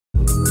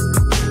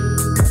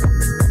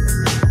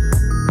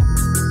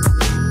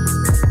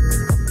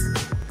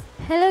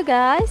Hello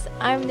guys,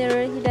 I'm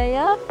Nurul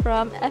Hidayah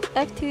from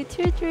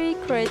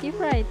FF223 Creative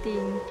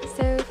Writing.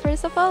 So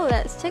first of all,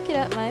 let's check it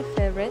out my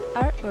favorite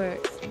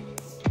artwork.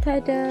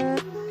 Tada!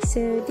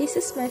 So this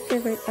is my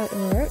favorite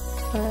artwork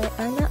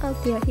by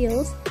Althea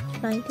Hills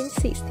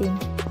 1916.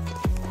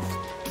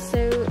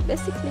 So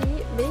basically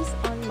based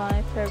on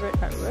my favorite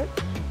artwork,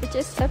 which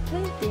is a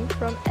painting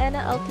from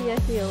Althea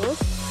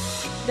Hills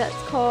that's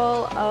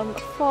called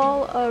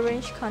Fall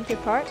Orange Country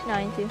Park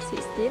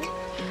 1916.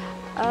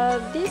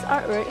 This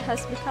artwork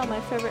has become my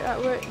favorite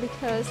artwork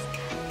because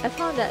I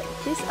found that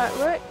this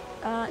artwork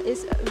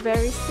is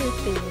very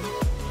soothing.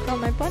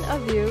 From my point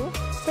of view,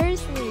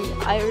 personally,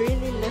 I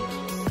really love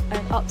and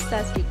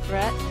obsessed with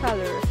red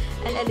color,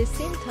 and at the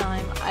same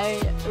time,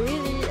 I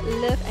really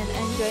love and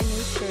enjoy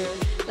nature,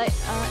 like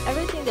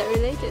everything that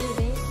related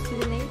to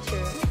the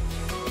nature.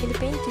 In the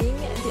painting,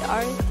 the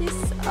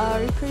artists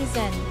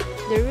represent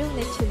the real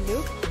nature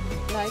look,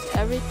 like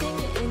everything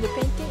in the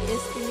painting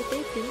is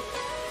imitating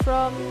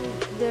from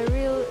the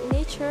real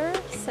nature,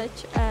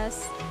 such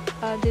as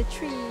the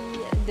tree,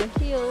 the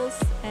hills,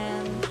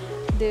 and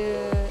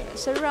the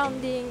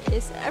surrounding.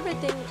 Is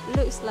everything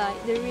looks like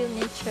the real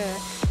nature.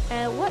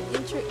 And what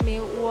intrigued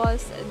me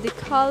was the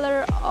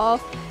color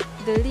of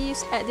the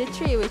leaves at the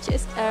tree, which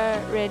is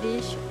a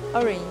reddish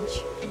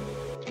orange.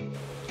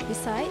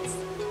 Besides,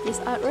 this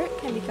artwork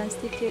can be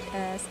constituted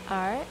as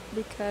art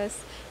because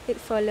it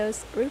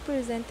follows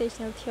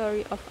representational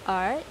theory of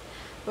art,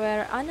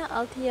 where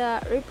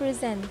Althea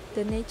represents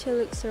the nature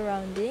look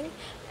surrounding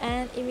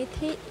and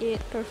imitate it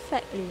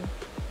perfectly.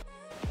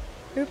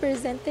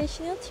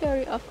 Representational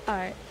theory of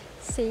art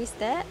says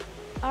that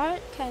art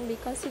can be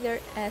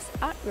considered as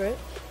artwork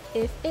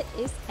if it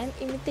is an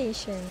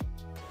imitation.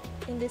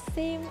 In the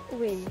same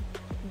way,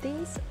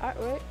 this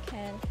artwork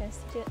can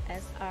constitute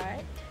as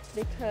art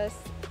because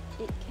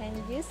it can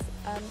use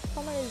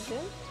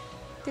formalism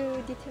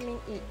to determine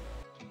it.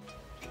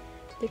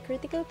 The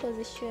critical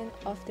position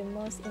of the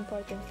most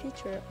important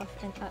feature of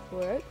an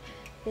artwork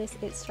is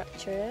its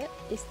structure,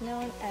 is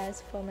known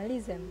as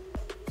formalism.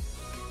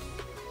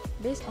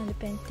 Based on the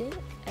painting,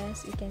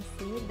 as you can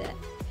see that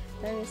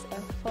there is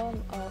a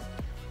form of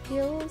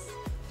hills,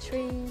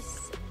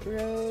 trees,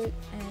 road,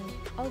 and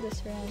all the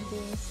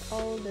surroundings,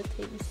 all the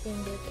things in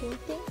the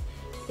painting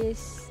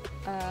is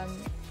a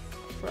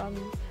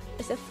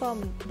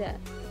form that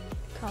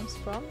comes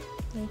from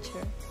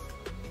nature.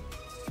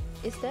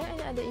 Is there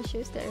any other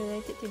issues that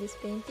related to this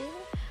painting?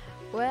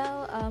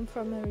 Well,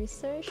 from my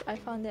research, I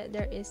found that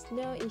there is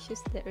no issues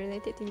that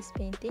related to this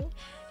painting,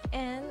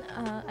 and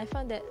I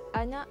found that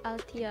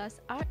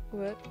Althea's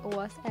artwork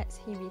was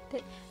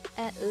exhibited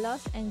at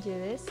Los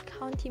Angeles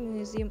County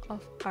Museum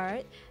of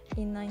Art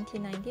in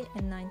 1919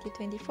 and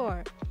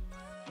 1924,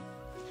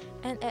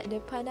 and at the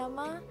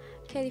Panama,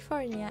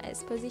 California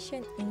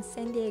Exposition in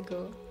San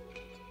Diego.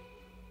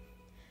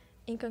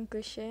 In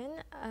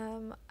conclusion,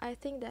 I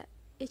think that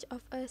each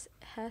of us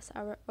has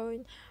our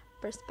own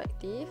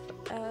perspective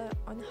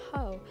on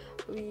how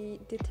we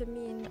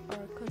determine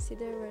or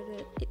consider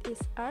whether it is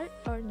art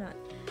or not.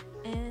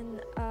 And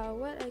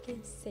what I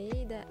can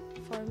say that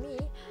for me,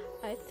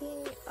 I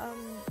think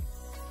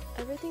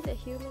everything that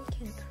human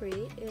can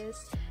create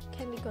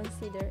can be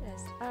considered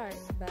as art,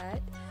 but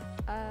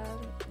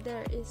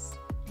there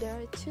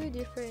are two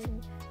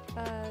different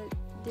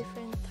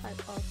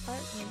type of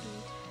art. Maybe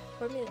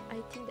for me, I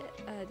think that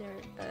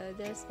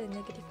there's a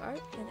negative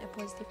art and a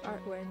positive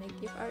art, where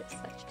negative art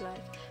such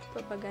like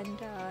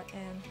propaganda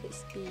and hate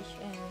speech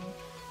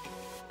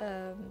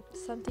and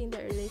something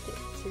that related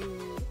to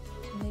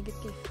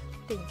negative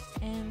things,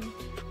 and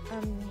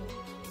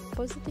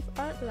positive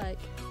art like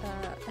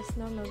as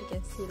normal we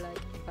can see like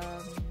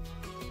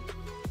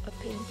a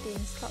painting,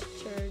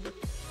 sculpture,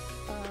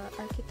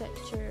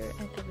 architecture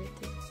and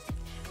everything.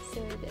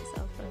 So that's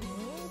all from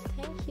me.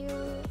 Thank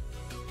you.